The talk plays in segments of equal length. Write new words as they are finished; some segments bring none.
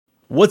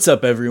What's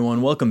up,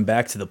 everyone? Welcome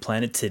back to The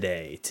Planet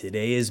Today.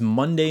 Today is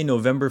Monday,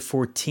 November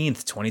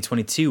 14th,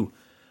 2022.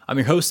 I'm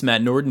your host,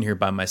 Matt Norden, here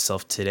by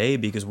myself today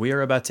because we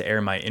are about to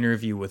air my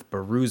interview with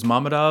Bahruz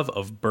Mammadov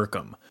of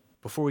Berkm.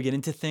 Before we get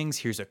into things,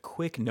 here's a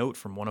quick note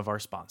from one of our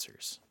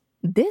sponsors.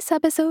 This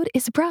episode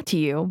is brought to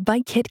you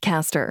by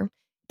Kitcaster.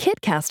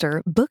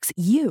 Kitcaster books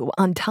you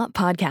on top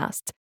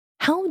podcasts.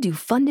 How do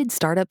funded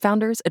startup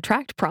founders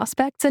attract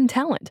prospects and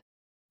talent?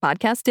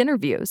 Podcast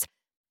interviews.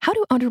 How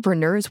do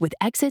entrepreneurs with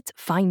exits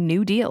find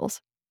new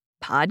deals?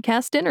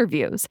 Podcast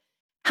interviews.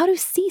 How do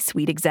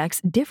C-suite execs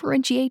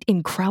differentiate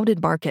in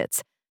crowded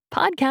markets?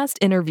 Podcast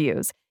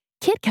interviews.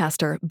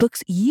 Kitcaster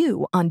books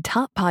you on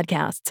top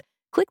podcasts.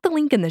 Click the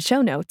link in the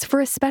show notes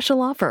for a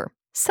special offer.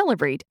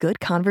 Celebrate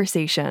good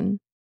conversation.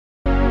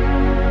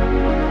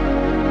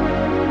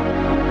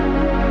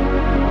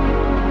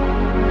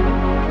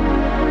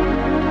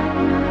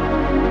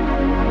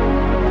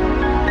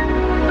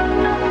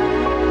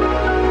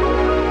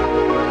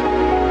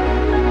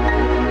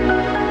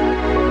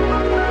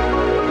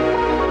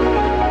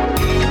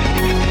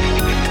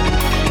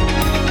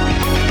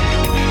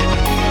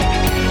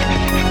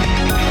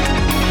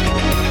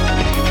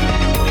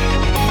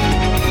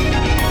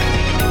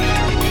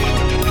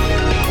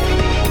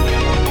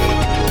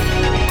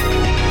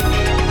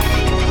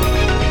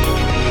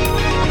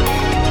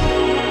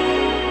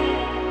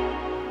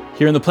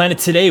 Here on The Planet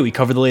Today, we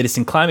cover the latest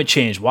in climate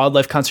change,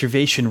 wildlife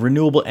conservation,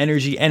 renewable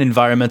energy, and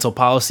environmental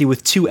policy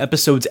with 2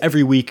 episodes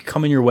every week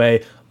coming your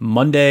way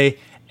Monday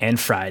and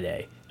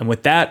Friday. And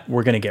with that,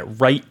 we're going to get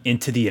right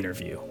into the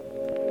interview.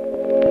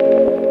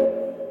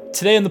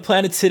 Today on The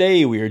Planet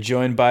Today, we are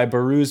joined by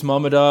Bahruz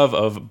Mammadov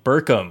of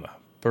Berkm.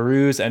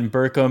 Bahruz and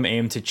Berkm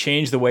aim to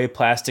change the way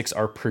plastics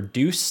are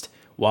produced,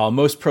 while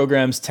most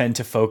programs tend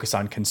to focus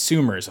on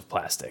consumers of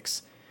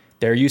plastics.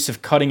 Their use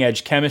of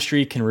cutting-edge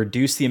chemistry can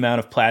reduce the amount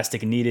of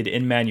plastic needed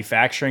in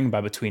manufacturing by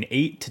between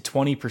 8 to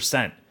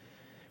 20%.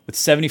 With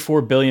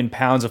 74 billion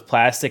pounds of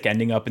plastic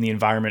ending up in the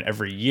environment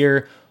every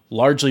year,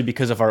 largely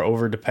because of our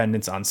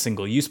overdependence on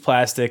single-use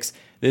plastics,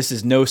 this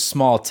is no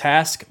small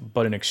task,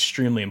 but an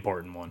extremely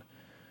important one.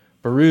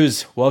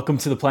 Bahruz, welcome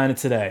to The Planet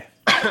Today.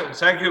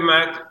 Thank you,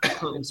 Matt.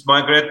 It's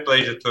my great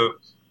pleasure to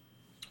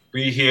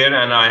be here,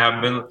 and I have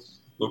been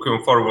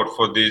looking forward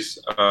for this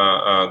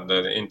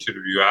the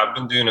interview. I've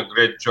been doing a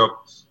great job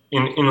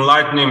in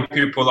enlightening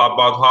people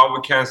about how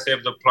we can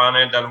save the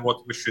planet and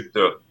what we should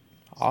do.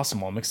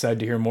 Awesome. Well, I'm excited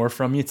to hear more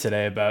from you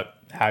today about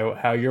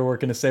how you're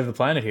working to save the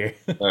planet here.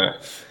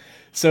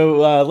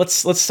 So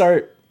let's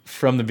start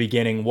from the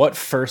beginning. What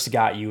first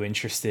got you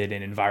interested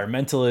in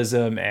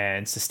environmentalism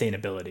and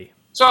sustainability?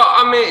 So,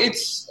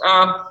 it's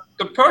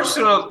the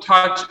personal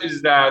touch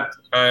is that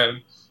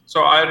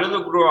so I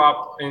really grew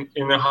up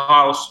in a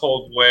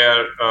household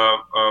where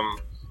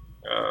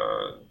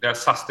that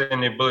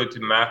sustainability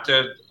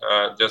mattered.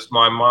 Just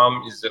my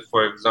mom is,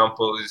 for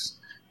example, is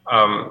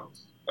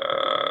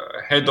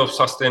head of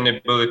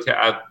sustainability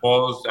at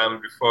Bahruz, and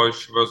before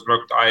she was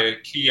worked at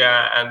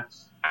IKEA. And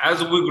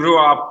as we grew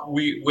up,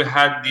 we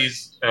had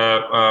this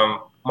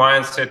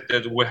mindset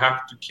that we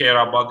have to care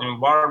about the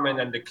environment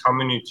and the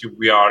community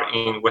we are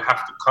in. We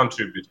have to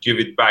contribute, give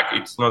it back.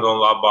 It's not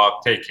all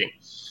about taking.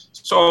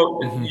 So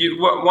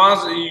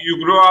once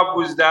you grow up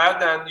with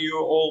that, and you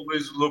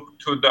always look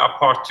to the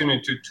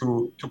opportunity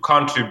to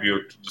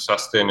contribute to the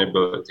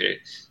sustainability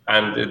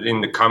and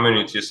in the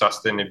community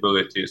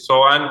sustainability.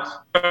 So, and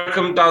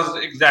Berkm does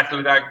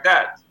exactly like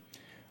that.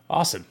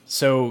 Awesome.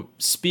 So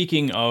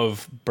speaking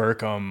of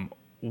Berkm,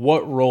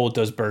 what role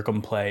does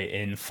Berkm play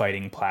in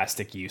fighting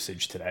plastic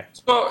usage today?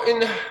 So,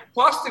 in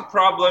plastic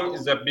problem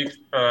is a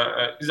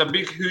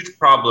big, huge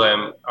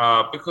problem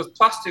because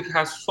plastic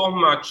has so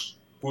much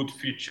good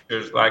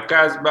features like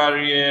gas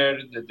barrier,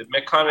 the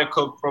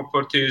mechanical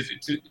properties.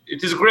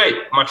 It is great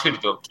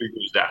material to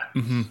use that.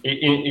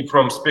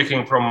 From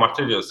speaking from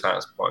material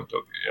science point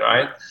of view,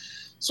 right?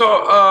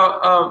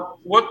 So,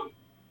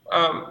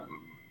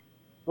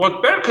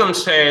 what Berkm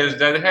says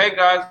that, hey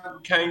guys,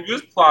 we can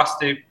use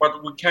plastic,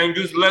 but we can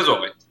use less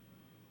of it.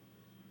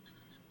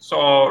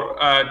 So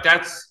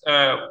that's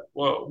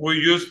we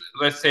use,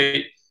 let's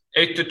say,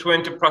 8 to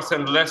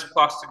 20% less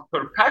plastic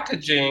per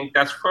packaging.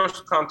 That's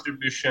first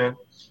contribution.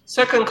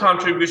 Second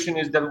contribution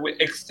is that we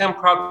extend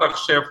product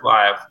shelf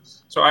life.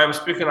 So I am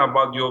speaking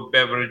about your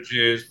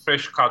beverages,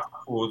 fresh cut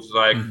foods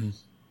like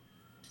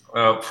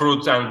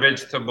fruits and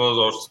vegetables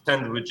or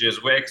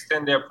sandwiches. We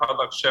extend their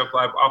product shelf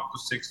life up to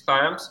 6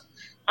 times.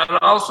 And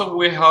also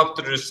we help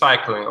the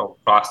recycling of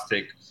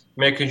plastic,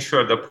 making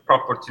sure the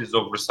properties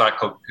of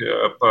recycled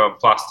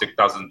plastic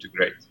doesn't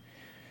degrade.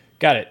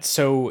 Got it.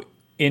 So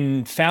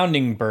in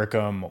founding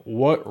Berkm,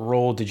 what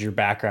role did your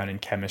background in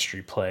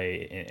chemistry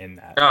play in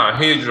that?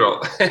 Huge role.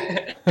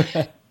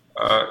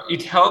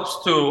 It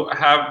helps to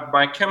have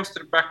my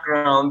chemistry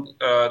background.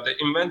 The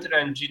inventor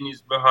and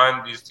genius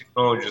behind these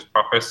technologies,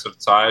 Professor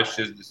Tsai,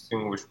 she's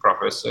distinguished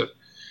professor.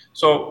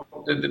 So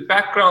the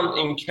background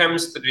in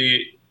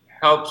chemistry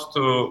helps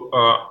to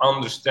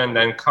understand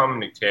and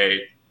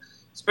communicate.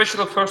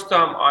 Especially the first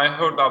time I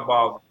heard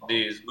about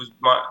these,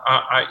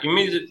 I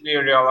immediately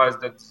realized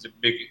that it's a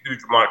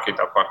huge market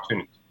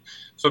opportunity.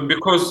 So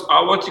because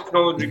our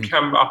technology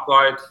can be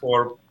applied for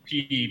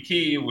PET,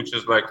 which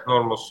is like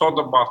normal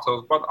soda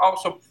bottles, but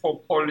also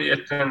for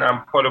polyethylene and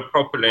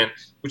polypropylene,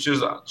 which is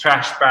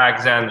trash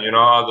bags and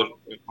other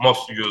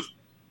most used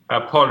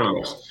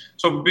polymers.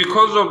 So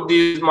because of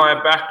this, my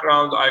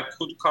background, I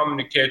could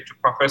communicate to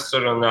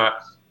professor in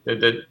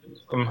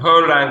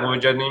her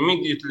language, and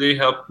immediately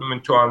helped me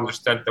to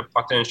understand the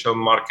potential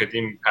market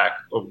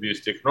impact of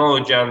this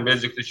technology. And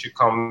basically, she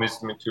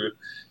convinced me to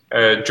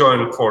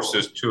join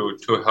forces to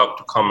help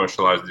to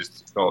commercialize this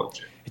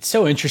technology. It's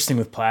so interesting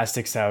with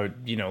plastics how,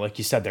 like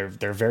you said,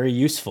 they're very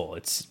useful.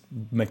 It's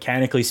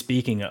mechanically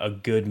speaking a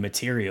good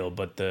material,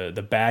 but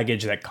the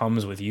baggage that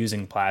comes with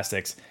using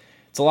plastics,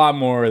 it's a lot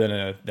more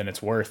than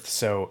it's worth.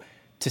 So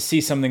to see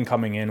something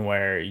coming in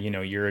where,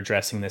 you're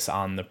addressing this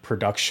on the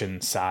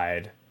production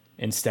side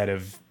instead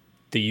of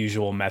the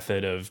usual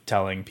method of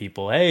telling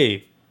people,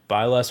 hey,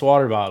 buy less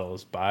water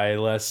bottles, buy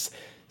less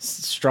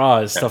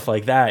straws, stuff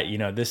like that.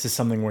 This is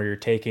something where you're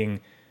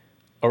taking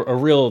a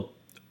real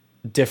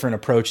different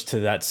approach to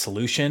that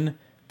solution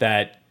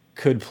that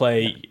could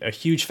play a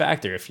huge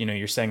factor. If,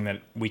 you're saying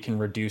that we can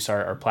reduce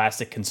our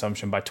plastic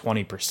consumption by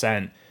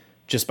 20%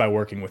 just by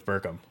working with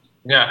Berkm.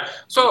 Yeah.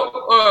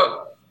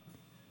 So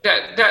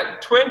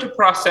that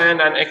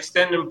 20% and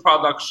extending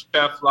product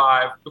shelf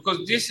life,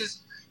 because this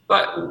is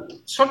like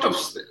sort of,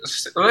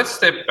 let's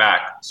step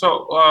back.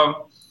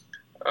 So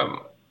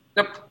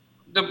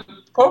the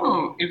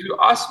problem, if you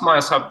ask my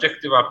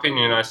subjective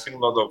opinion, I think a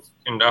lot of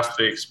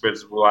industry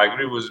experts will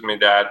agree with me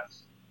that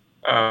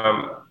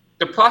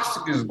the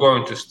plastic is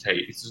going to stay.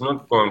 It is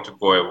not going to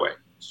go away.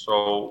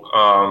 So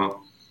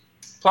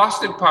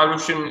plastic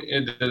pollution,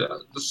 it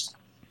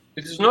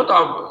is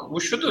not, we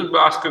shouldn't be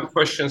asking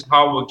questions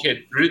how we get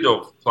rid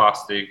of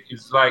plastic.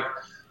 It's like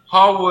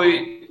how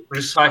we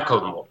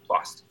recycle more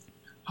plastic,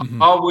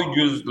 how we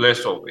use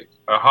less of it,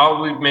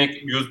 how we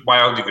use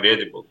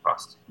biodegradable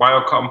plastic,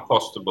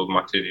 biocompostable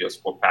materials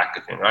for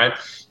packaging, right?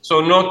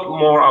 So not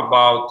more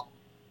about,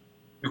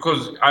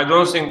 because I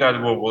don't think that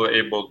we will be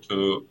able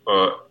to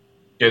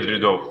get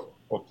rid of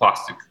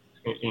plastic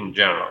in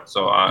general.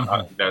 So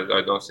I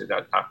don't see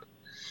that happening.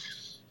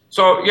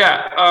 So we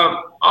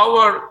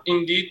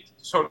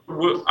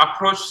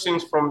approach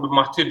things from the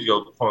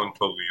material point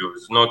of view.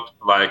 It's not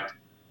like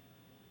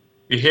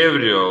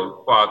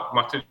behavioral, but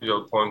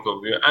material point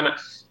of view. And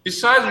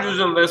besides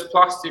using less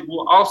plastic,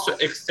 we'll also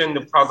extend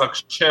the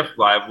product shelf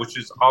life, which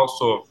is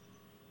also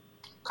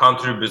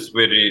contributes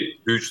very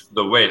huge to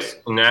the waste.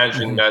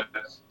 Imagine that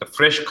the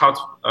fresh cut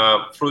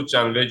fruits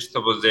and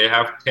vegetables, they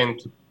have 10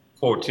 to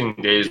 14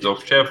 days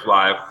of shelf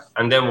life.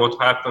 And then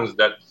what happens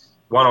that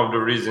one of the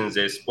reasons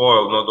they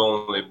spoil, not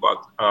only,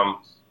 but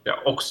the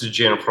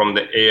oxygen from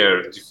the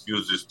air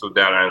diffuses to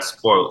there and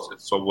spoils it.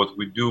 So what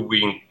we do,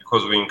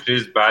 because we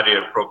increase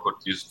barrier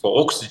properties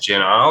for oxygen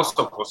and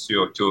also for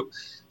CO2,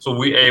 so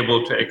we're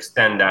able to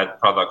extend that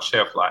product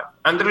shelf life.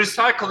 And the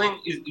recycling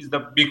is the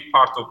big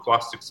part of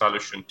plastic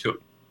solution too.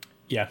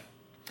 Yeah.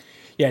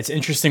 Yeah, it's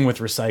interesting with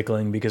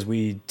recycling because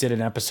we did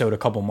an episode a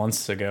couple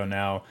months ago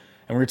now,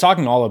 and we were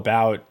talking all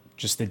about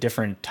just the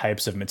different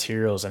types of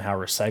materials and how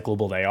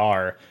recyclable they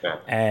are. Yeah.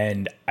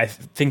 And I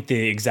think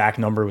the exact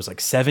number was like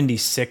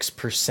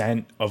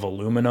 76% of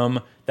aluminum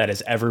that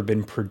has ever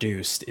been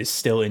produced is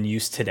still in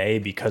use today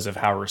because of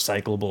how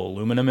recyclable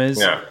aluminum is.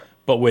 Yeah.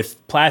 But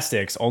with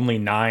plastics, only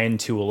 9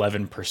 to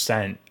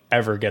 11%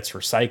 ever gets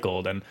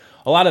recycled. And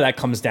a lot of that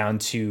comes down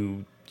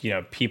to,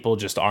 people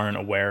just aren't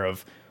aware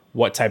of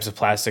what types of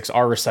plastics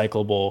are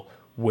recyclable,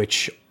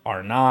 which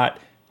are not,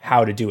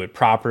 how to do it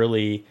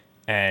properly.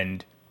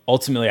 And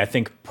ultimately, I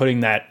think putting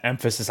that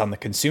emphasis on the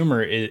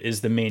consumer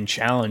is the main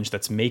challenge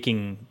that's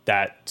making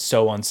that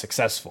so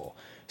unsuccessful.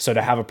 So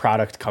to have a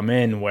product come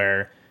in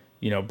where,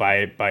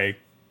 by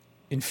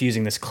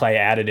infusing this clay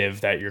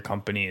additive that your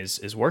company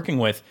is working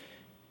with,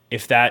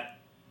 if that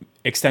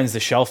extends the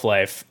shelf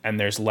life and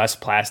there's less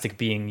plastic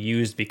being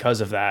used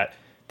because of that,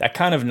 that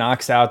kind of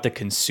knocks out the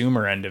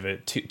consumer end of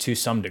it to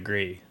some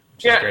degree.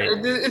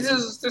 It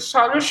is the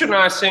solution.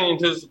 I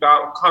think it is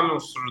coming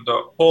through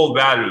the whole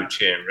value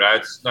chain,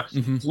 right?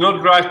 It's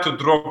not right to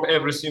drop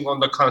everything on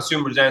the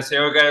consumers and say,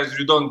 "Oh, guys,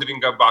 you don't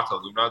drink a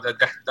bottle."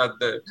 That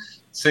the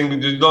single,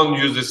 you don't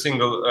use a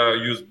single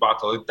use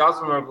bottle. It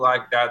doesn't work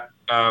like that.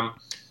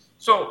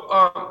 So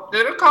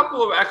there are a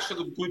couple of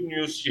actually good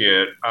news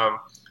here.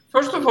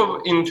 First of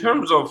all, in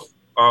terms of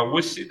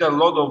we see that a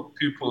lot of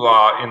people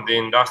are in the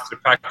industry,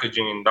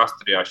 packaging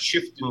industry, are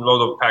shifting a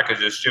lot of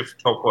packages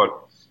toward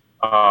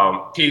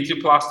PET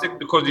plastic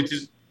because it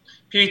is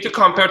PET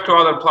compared to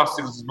other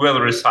plastics is well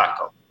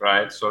recycled,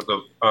 right? Sort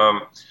of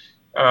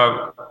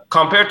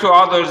compared to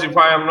others, if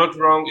I am not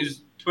wrong,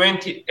 is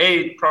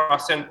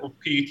 28% of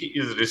PET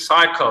is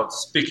recycled.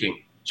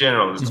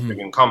 Generally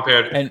speaking,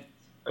 compared. And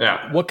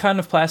what kind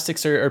of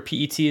plastics are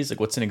PETs? Like,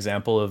 what's an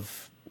example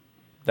of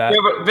that?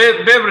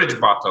 Beverage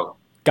bottle.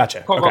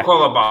 Gotcha.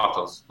 Coca-Cola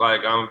bottles,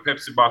 like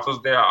Pepsi bottles,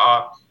 they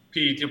are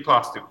PET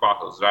plastic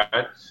bottles,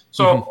 right?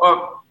 So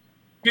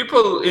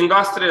people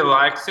industry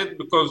likes it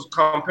because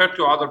compared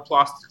to other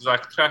plastics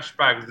like trash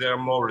bags, they're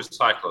more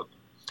recyclable.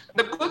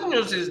 The good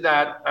news is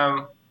that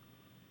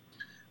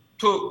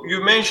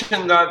you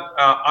mentioned that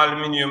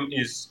aluminum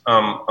is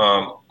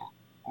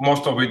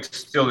most of it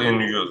still in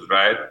use,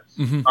 right?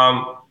 Mm-hmm.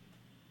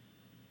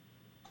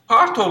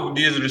 Part of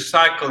this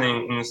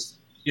recycling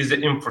is the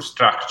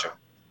infrastructure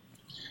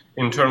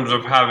in terms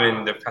of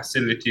having the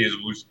facilities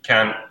which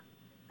can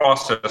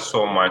process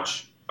so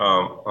much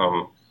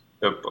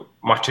the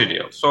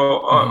material.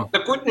 So the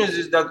good news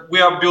is that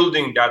we are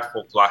building that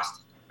for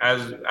plastic.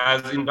 As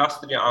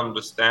industry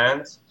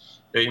understands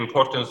the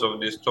importance of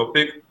this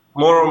topic,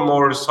 more and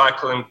more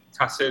recycling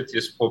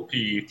facilities for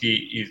PET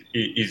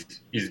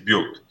is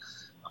built.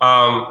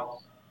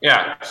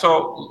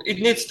 So it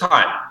needs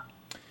time.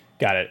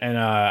 Got it. And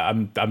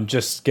I'm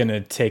just gonna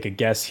take a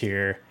guess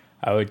here.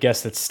 I would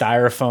guess that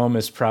styrofoam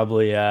is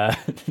probably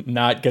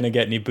not gonna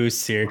get any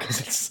boosts here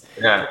because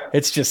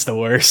it's just the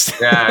worst.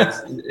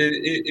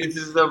 It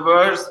is the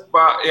worst,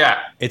 but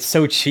it's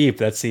so cheap.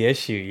 That's the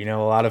issue. You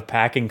know, a lot of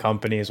packing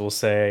companies will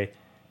say,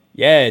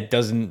 "Yeah, it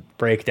doesn't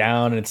break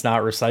down and it's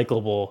not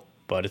recyclable,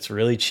 but it's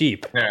really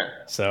cheap." Yeah.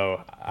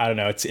 So I don't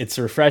know. It's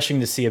refreshing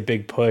to see a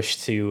big push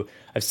to.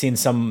 I've seen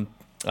some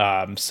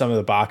of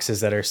the boxes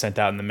that are sent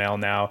out in the mail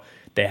now.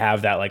 They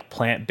have that like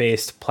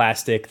plant-based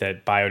plastic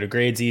that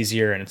biodegrades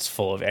easier and it's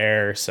full of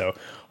air. So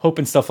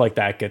hoping stuff like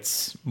that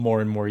gets more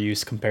and more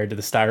use compared to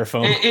the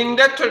styrofoam.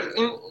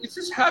 It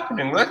is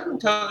happening. Let me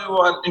tell you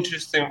one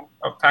interesting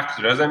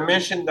factor. As I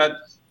mentioned that,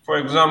 for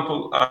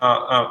example,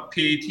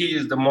 PET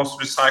is the most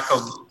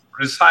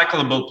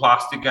recyclable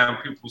plastic, and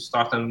people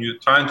start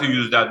trying to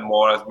use that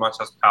more as much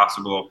as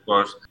possible, of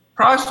course.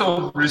 Price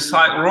of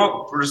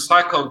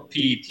recycled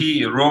PET,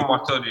 raw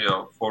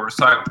material for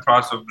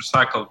price of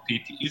recycled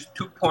PET is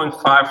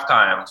 2.5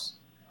 times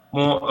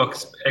more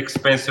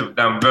expensive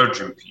than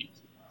virgin PET.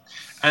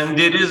 And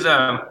there is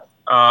a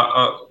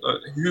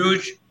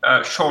huge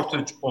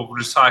shortage of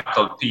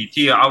recycled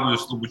PET,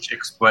 obviously, which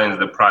explains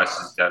the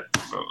prices that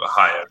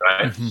higher,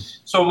 right? Mm-hmm.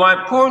 So my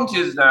point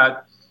is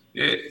that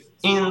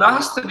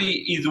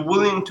industry is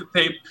willing to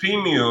pay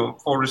premium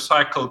for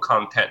recycled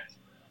content.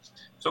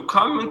 So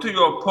coming to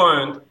your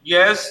point,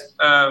 yes,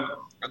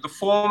 the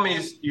foam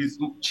is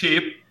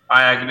cheap.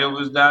 I agree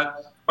with that.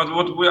 But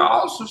what we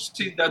also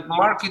see that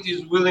market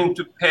is willing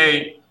to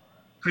pay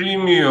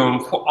premium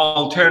for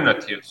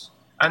alternatives.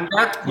 And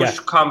that push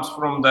comes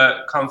from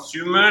the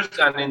consumers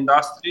and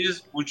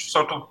industries, which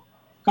sort of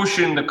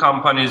pushing the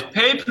companies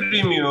pay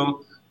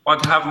premium,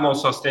 but have more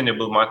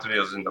sustainable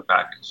materials in the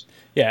package.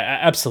 Yeah,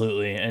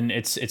 absolutely. And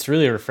it's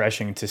really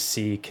refreshing to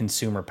see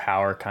consumer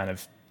power kind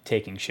of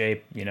taking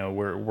shape. You know,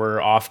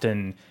 we're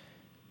often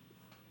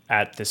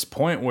at this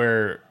point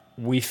where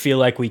we feel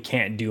like we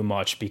can't do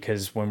much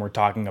because when we're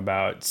talking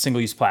about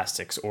single-use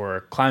plastics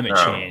or climate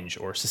change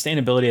or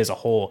sustainability as a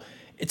whole,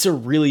 it's a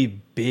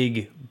really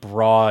big,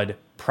 broad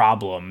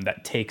problem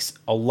that takes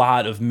a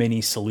lot of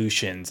mini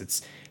solutions.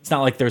 It's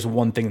not like there's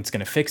one thing that's going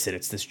to fix it.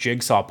 It's this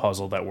jigsaw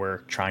puzzle that we're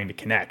trying to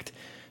connect.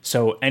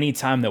 So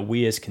anytime that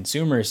we as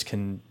consumers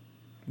can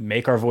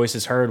make our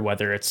voices heard,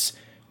 whether it's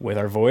with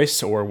our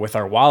voice or with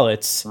our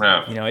wallets,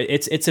 you know,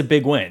 it's a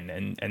big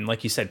win. And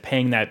like you said,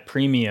 paying that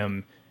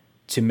premium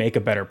to make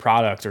a better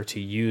product or to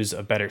use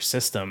a better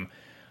system,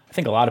 I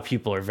think a lot of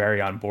people are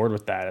very on board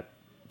with that.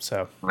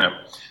 So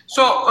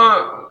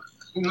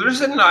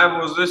recently I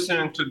was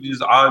listening to this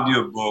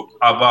audiobook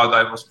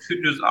I was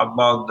curious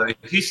about the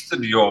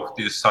history of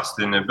this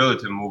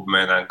sustainability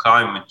movement and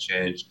climate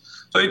change.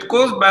 So it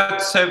goes back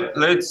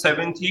late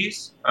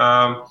 70s.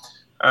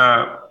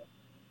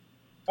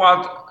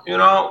 But, you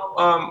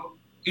know,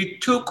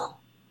 it took,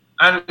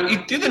 and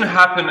it didn't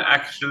happen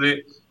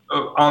actually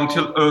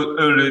until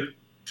early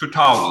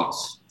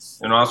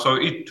 2000s, you know, so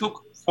it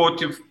took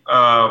 40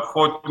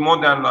 more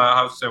than,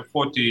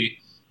 40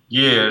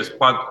 years.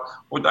 But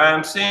what I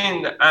am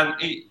saying, and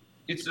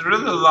it's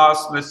really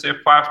last, let's say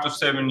 5 to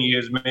 7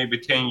 years, maybe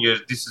 10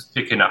 years, this is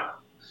picking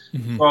up.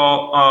 Mm-hmm.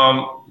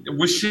 So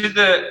we see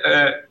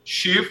the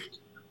shift,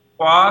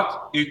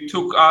 but it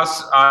took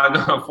us,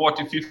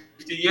 40, 50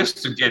 years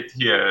to get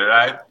here,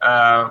 right?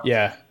 But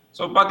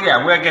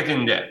we're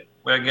getting there.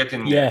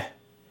 Yeah.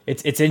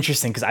 It's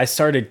interesting because I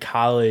started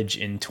college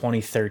in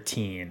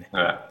 2013,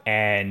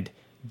 and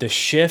the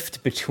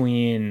shift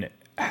between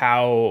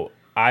how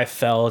I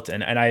felt,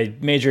 and I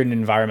majored in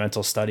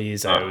environmental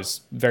studies. I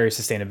was very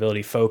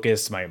sustainability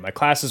focused. My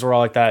classes were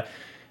all like that.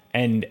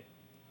 And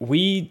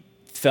we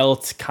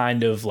felt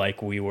kind of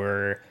like we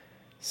were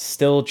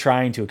still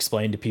trying to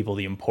explain to people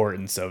the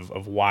importance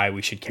of why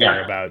we should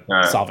care about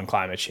solving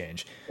climate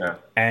change.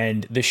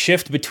 And the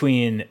shift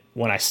between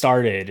when I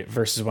started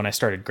versus when I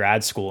started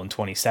grad school in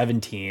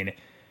 2017,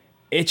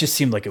 it just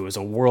seemed like it was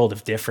a world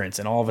of difference.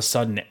 And all of a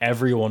sudden,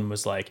 everyone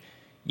was like,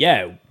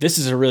 yeah, this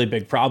is a really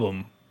big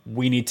problem.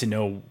 We need to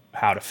know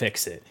how to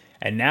fix it.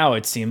 And now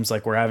it seems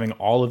like we're having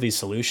all of these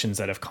solutions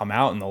that have come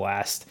out in the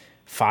last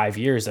 5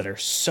 years that are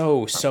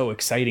so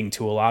exciting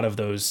to a lot of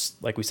those,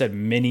 like we said,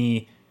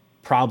 mini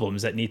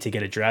problems that need to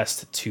get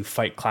addressed to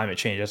fight climate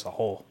change as a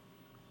whole.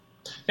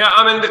 Yeah,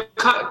 I mean, the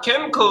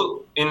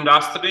chemical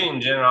industry in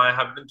general, I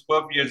have been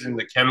 12 years in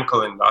the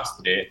chemical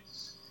industry,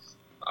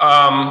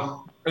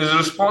 is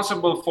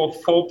responsible for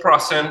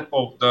 4%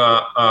 of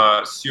the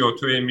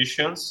CO2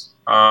 emissions.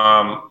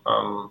 And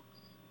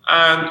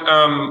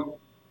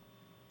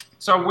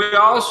So we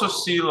also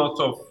see a lot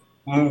of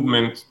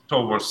movement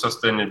towards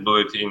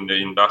sustainability in the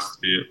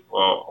industry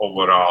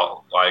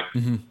overall. Like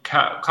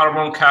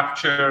carbon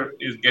capture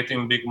is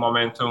getting big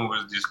momentum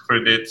with these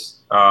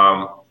credits.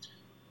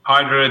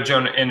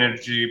 Hydrogen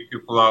energy,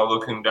 people are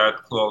looking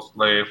at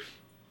closely.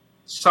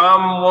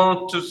 Some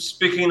want to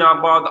speaking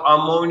about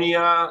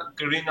ammonia,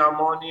 green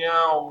ammonia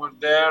over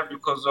there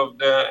because of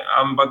the,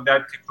 but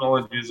that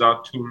technologies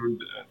are too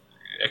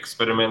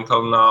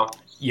experimental now.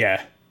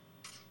 Yeah.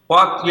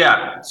 But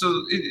yeah,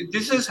 so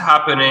this is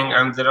happening,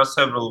 and there are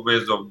several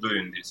ways of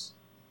doing this.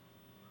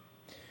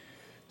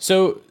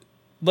 So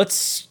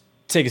let's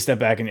take a step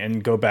back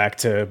and go back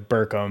to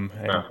Berkm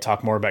and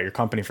talk more about your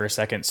company for a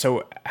second.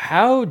 So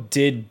how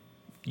did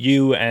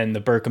you and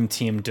the Berkm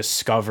team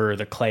discover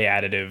the clay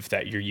additive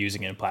that you're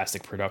using in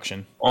plastic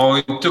production? Oh,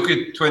 it took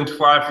it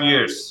 25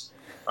 years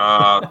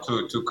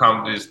to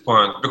come to this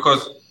point,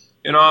 because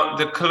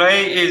the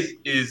clay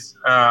is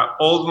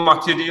old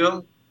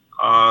material.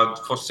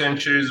 For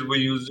centuries we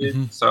use it,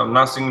 so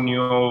nothing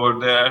new over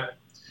there.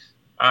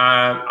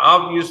 And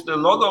obviously, a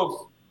lot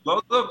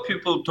of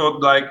people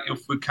thought, like,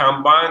 if we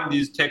combine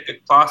these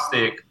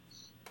plastic,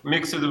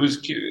 mix it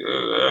with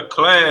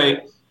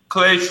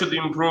clay should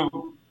improve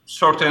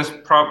certain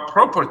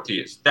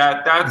properties.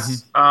 There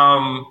is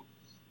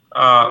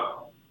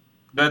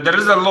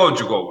a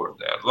logic over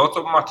there. Lots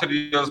of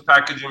materials,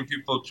 packaging,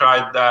 people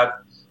tried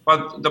that,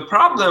 but the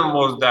problem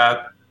was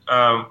that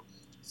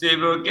they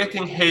were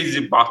getting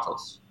hazy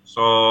bottles.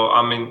 So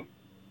I mean,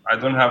 I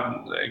don't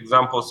have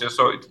examples here.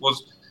 So it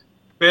was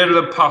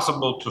barely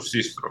possible to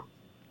see through.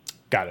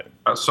 Got it.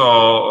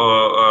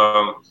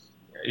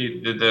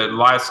 The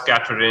light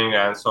scattering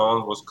and so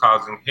on was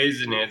causing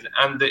haziness.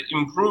 And the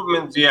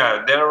improvements,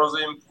 yeah, there was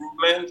an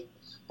improvement,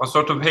 but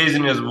sort of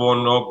haziness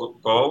will not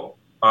go.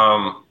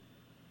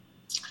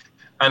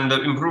 And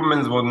the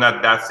improvements were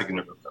not that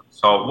significant.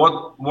 So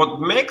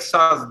what makes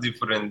us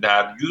different,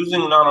 that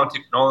using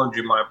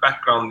nanotechnology, my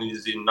background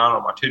is in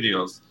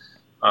nanomaterials,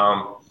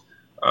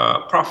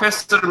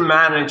 professor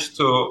managed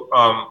to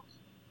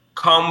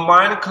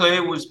combine clay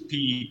with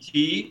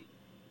PET,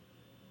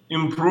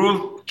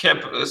 improve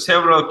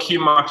several key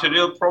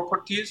material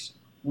properties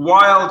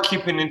while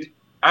keeping it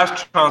as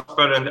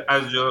transparent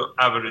as your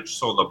average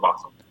soda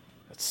bottle.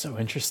 That's so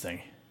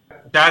interesting.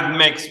 That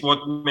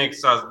what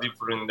makes us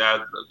different.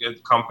 That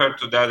compared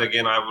to that,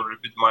 again, I will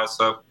repeat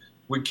myself.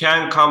 We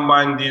can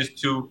combine these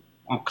two,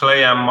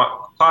 clay and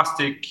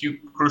plastic,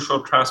 keep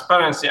crucial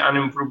transparency and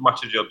improve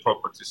material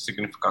properties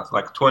significantly,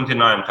 like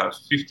 29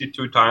 times,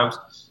 52 times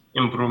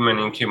improvement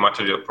in key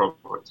material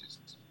properties.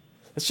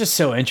 That's just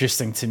so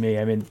interesting to me.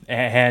 I mean,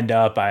 hand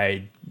up,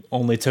 I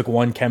only took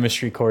one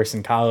chemistry course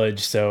in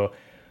college, so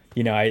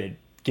I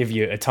give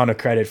you a ton of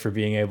credit for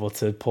being able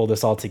to pull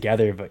this all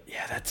together. But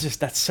yeah,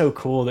 that's so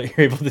cool that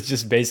you're able to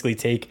just basically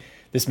take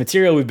this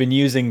material we've been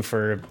using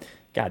for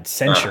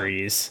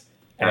centuries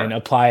and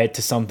apply it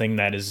to something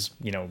that is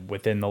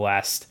within the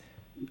last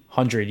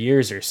 100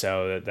 years or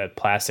so that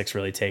plastic's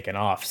really taken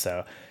off.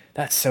 So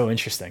that's so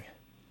interesting.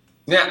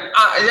 Yeah,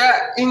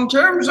 in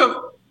terms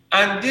of,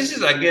 and this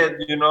is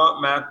again,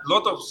 Matt, a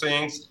lot of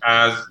things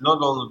as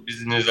not only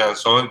business and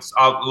so on, it's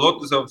a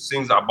lot of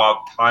things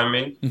about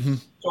timing.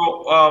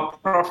 So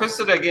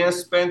professor again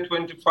spent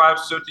 25,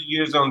 30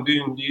 years on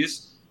doing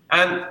this.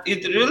 And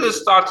it really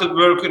started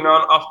working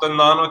on after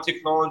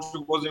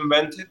nanotechnology was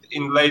invented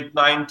in late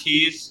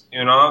 90s,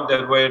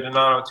 that way the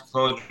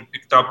nanotechnology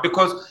picked up.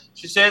 Because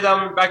she said,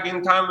 back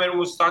in time when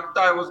we started,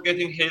 I was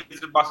getting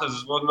hazy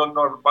buses, was not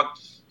normal, but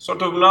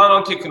sort of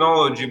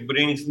nanotechnology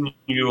brings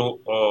new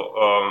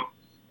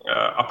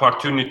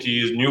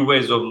opportunities, new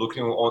ways of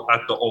looking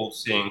at the old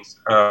things.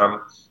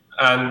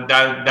 And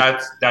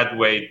that's that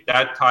way,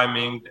 that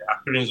timing, the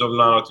appearance of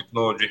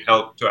nanotechnology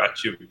helped to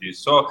achieve this.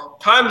 So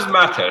times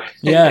matter.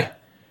 Yeah.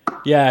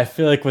 I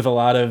feel like with a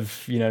lot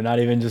of, not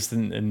even just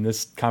in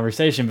this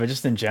conversation, but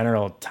just in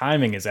general,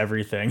 timing is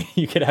everything.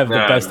 You could have the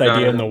best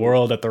idea in the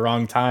world at the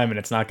wrong time and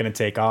it's not going to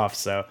take off.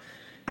 So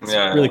it's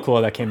really cool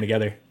that came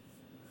together.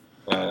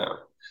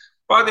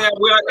 But yeah,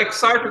 we are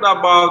excited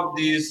about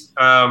this,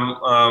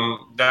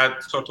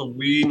 that sort of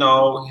we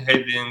now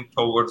heading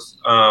towards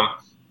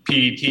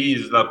PET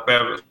is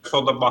the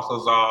soda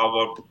bottles are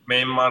our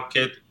main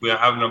market. We are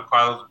having a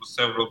pilot with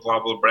several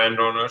global brand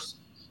owners.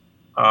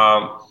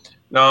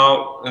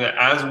 Now,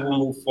 as we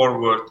move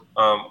forward,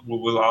 we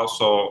will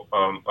also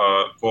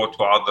go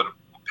to other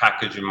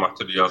packaging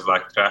materials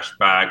like trash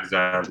bags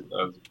and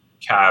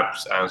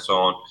caps and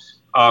so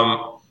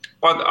on.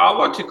 But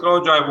our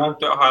technology, I want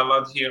to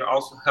highlight here,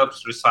 also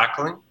helps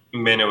recycling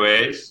in many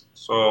ways.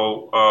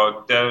 So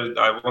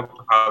I want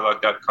to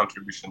highlight that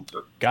contribution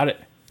too. Got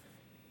it.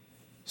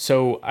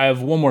 So I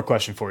have one more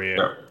question for you.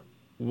 Yeah.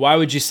 why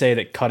would you say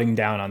that cutting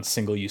down on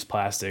single-use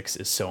plastics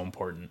is so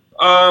important?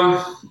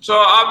 So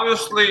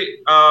obviously,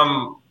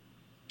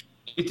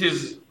 it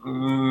is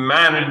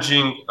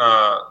managing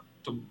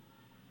to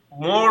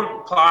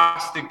more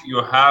plastic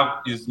you have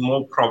is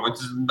more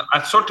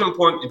at a certain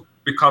point it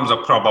becomes a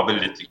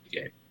probability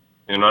game,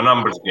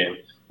 numbers game.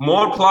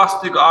 More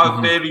plastic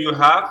out there you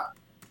have,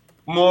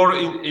 more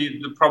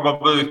in the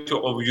probability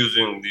of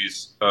using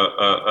these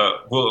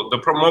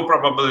more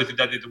probability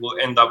that it will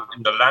end up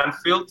in the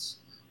landfills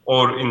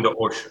or in the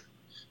ocean.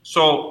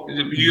 So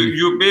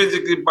you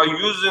basically, by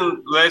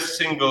using less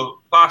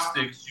single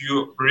plastics,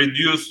 you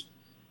reduce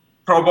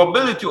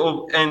probability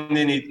of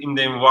ending it in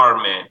the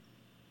environment,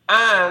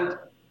 and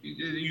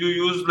you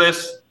use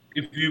less.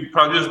 If you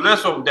produce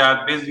less of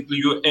that, basically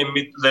you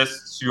emit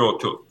less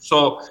CO2.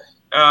 So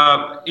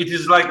it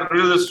is like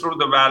really through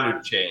the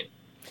value chain.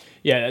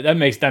 Yeah, that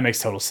makes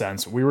total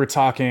sense. We were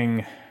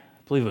talking, I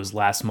believe it was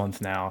last month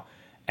now,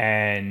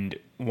 and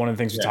one of the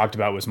things we talked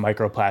about was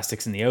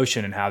microplastics in the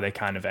ocean and how they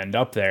kind of end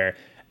up there.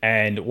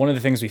 And one of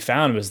the things we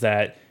found was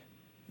that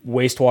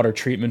wastewater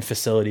treatment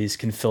facilities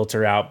can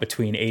filter out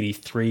between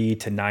 83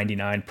 to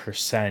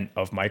 99%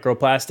 of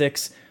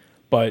microplastics,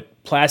 but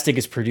plastic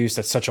is produced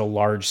at such a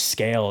large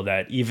scale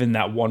that even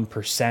that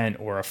 1%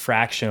 or a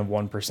fraction of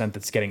 1%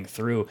 that's getting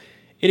through,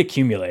 it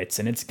accumulates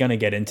and it's going to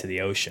get into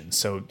the ocean.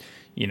 So,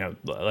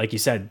 like you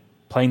said,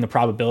 playing the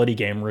probability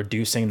game,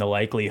 reducing the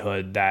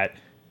likelihood that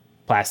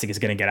plastic is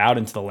going to get out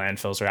into the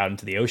landfills or out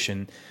into the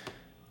ocean,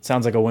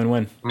 sounds like a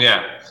win-win.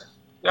 Yeah,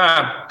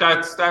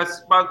 that's.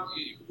 But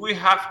we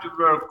have to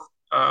work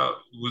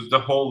with the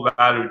whole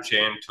value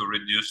chain to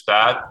reduce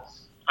that.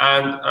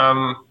 And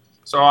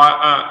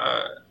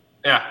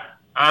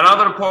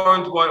another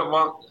point,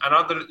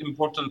 another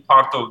important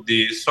part of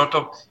the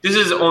this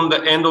is on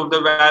the end of the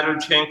value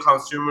chain,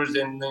 consumers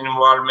and the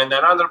environment.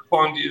 Another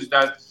point is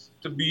that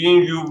to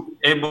being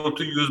able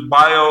to use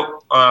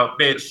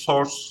bio-based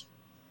source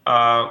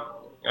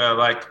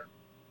like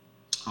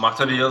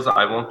materials.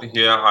 I want to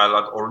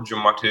highlight origin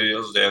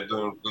materials. They're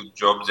doing good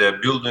jobs. They're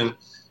building,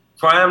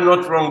 if I am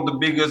not wrong, the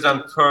biggest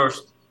and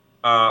first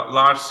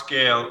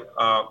large-scale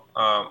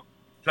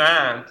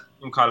plant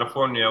in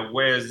California,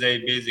 where they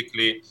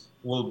basically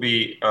will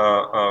be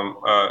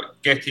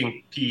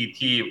getting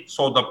PET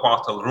soda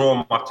bottle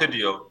raw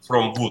material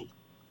from wood.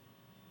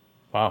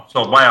 Wow.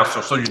 So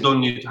biosource, so you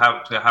don't need to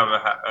have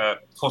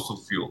fossil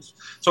fuels.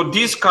 So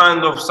this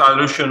kind of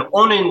solution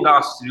on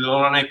industrial,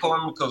 on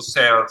economical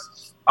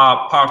sales,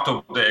 are part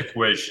of the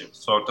equation,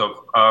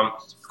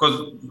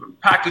 because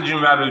packaging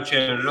value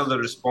chain is really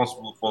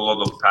responsible for a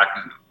lot of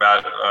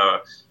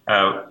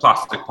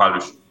plastic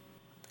pollution.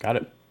 Got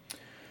it.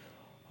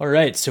 All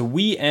right, so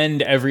we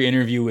end every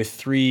interview with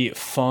 3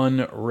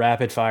 fun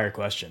rapid fire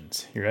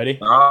questions. You ready?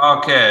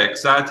 Okay,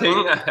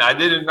 exciting. I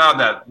didn't know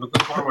that.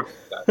 Looking forward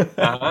to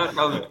that.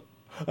 Tell me.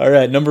 All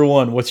right, number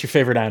 1, what's your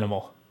favorite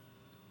animal?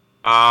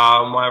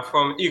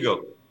 From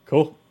eagle.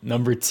 Cool.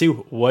 Number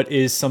 2, what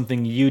is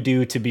something you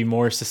do to be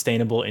more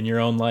sustainable in your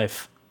own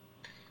life?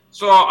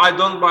 So I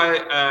don't buy,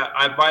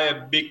 I buy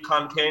big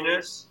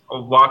containers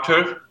of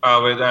water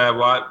when I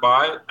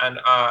buy, and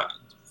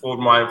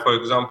for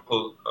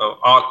example,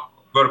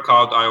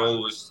 workout, I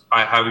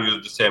have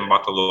used the same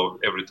bottle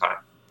every time.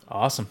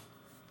 Awesome.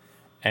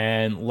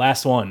 And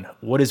last one,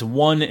 what is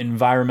one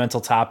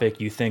environmental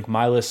topic you think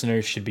my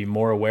listeners should be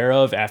more aware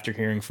of after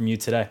hearing from you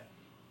today?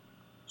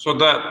 So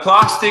the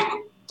plastic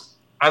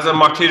as a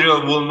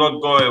material will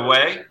not go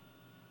away,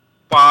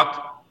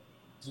 but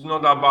it's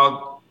not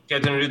about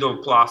getting rid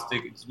of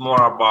plastic. It's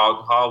more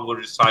about how we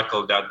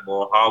recycle that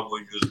more, how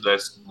we use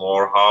less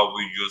more, how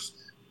we use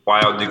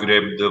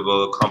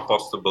biodegradable,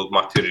 compostable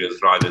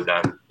materials rather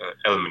than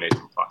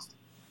eliminating plastic.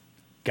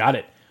 Got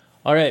it.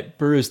 All right,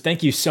 Bahruz,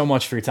 thank you so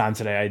much for your time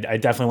today. I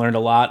definitely learned a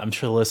lot. I'm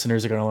sure the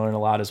listeners are going to learn a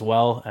lot as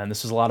well, and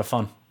this was a lot of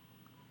fun.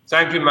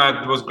 Thank you,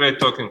 Matt. It was great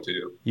talking to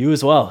you. You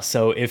as well.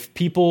 So if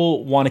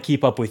people want to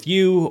keep up with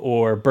you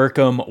or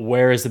Berkm,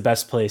 where is the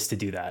best place to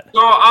do that?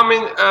 So, I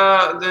mean,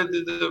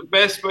 the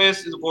best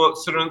place is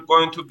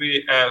going to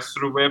be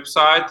through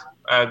website.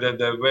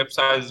 The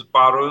website is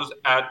Bahruz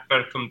at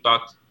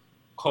Berkm.co.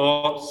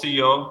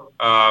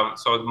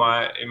 So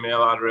my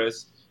email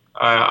address.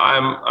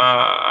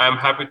 I'm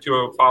happy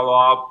to follow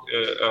up,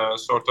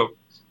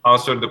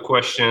 answer the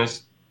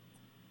questions.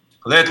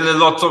 Lately,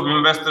 lots of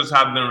investors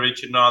have been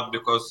reaching out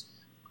because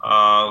a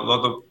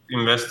lot of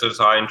investors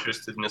are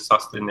interested in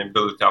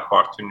sustainability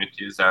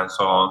opportunities and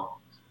so on.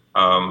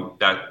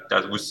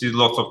 That we see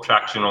lots of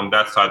traction on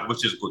that side,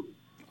 which is good.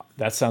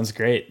 That sounds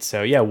great.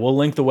 So yeah, we'll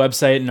link the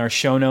website in our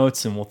show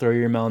notes, and we'll throw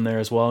your email in there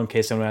as well in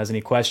case anyone has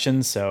any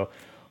questions. So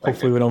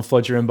hopefully we don't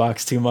flood your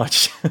inbox too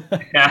much.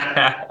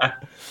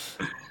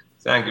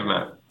 Thank you,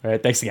 man. All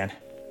right, thanks again.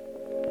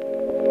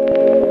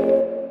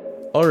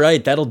 All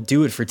right, that'll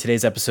do it for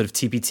today's episode of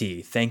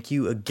TPT. Thank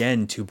you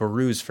again to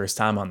Bahruz for his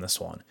time on this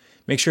one.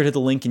 Make sure to hit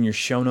the link in your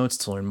show notes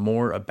to learn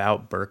more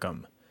about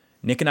Berkm.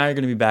 Nick and I are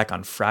going to be back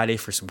on Friday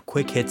for some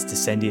quick hits to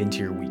send you into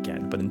your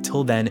weekend. But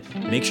until then,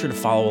 make sure to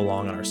follow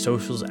along on our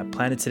socials at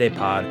Planet Today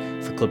Pod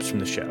for clips from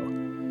the show.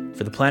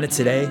 For The Planet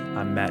Today,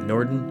 I'm Matt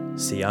Norden.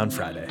 See you on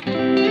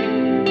Friday.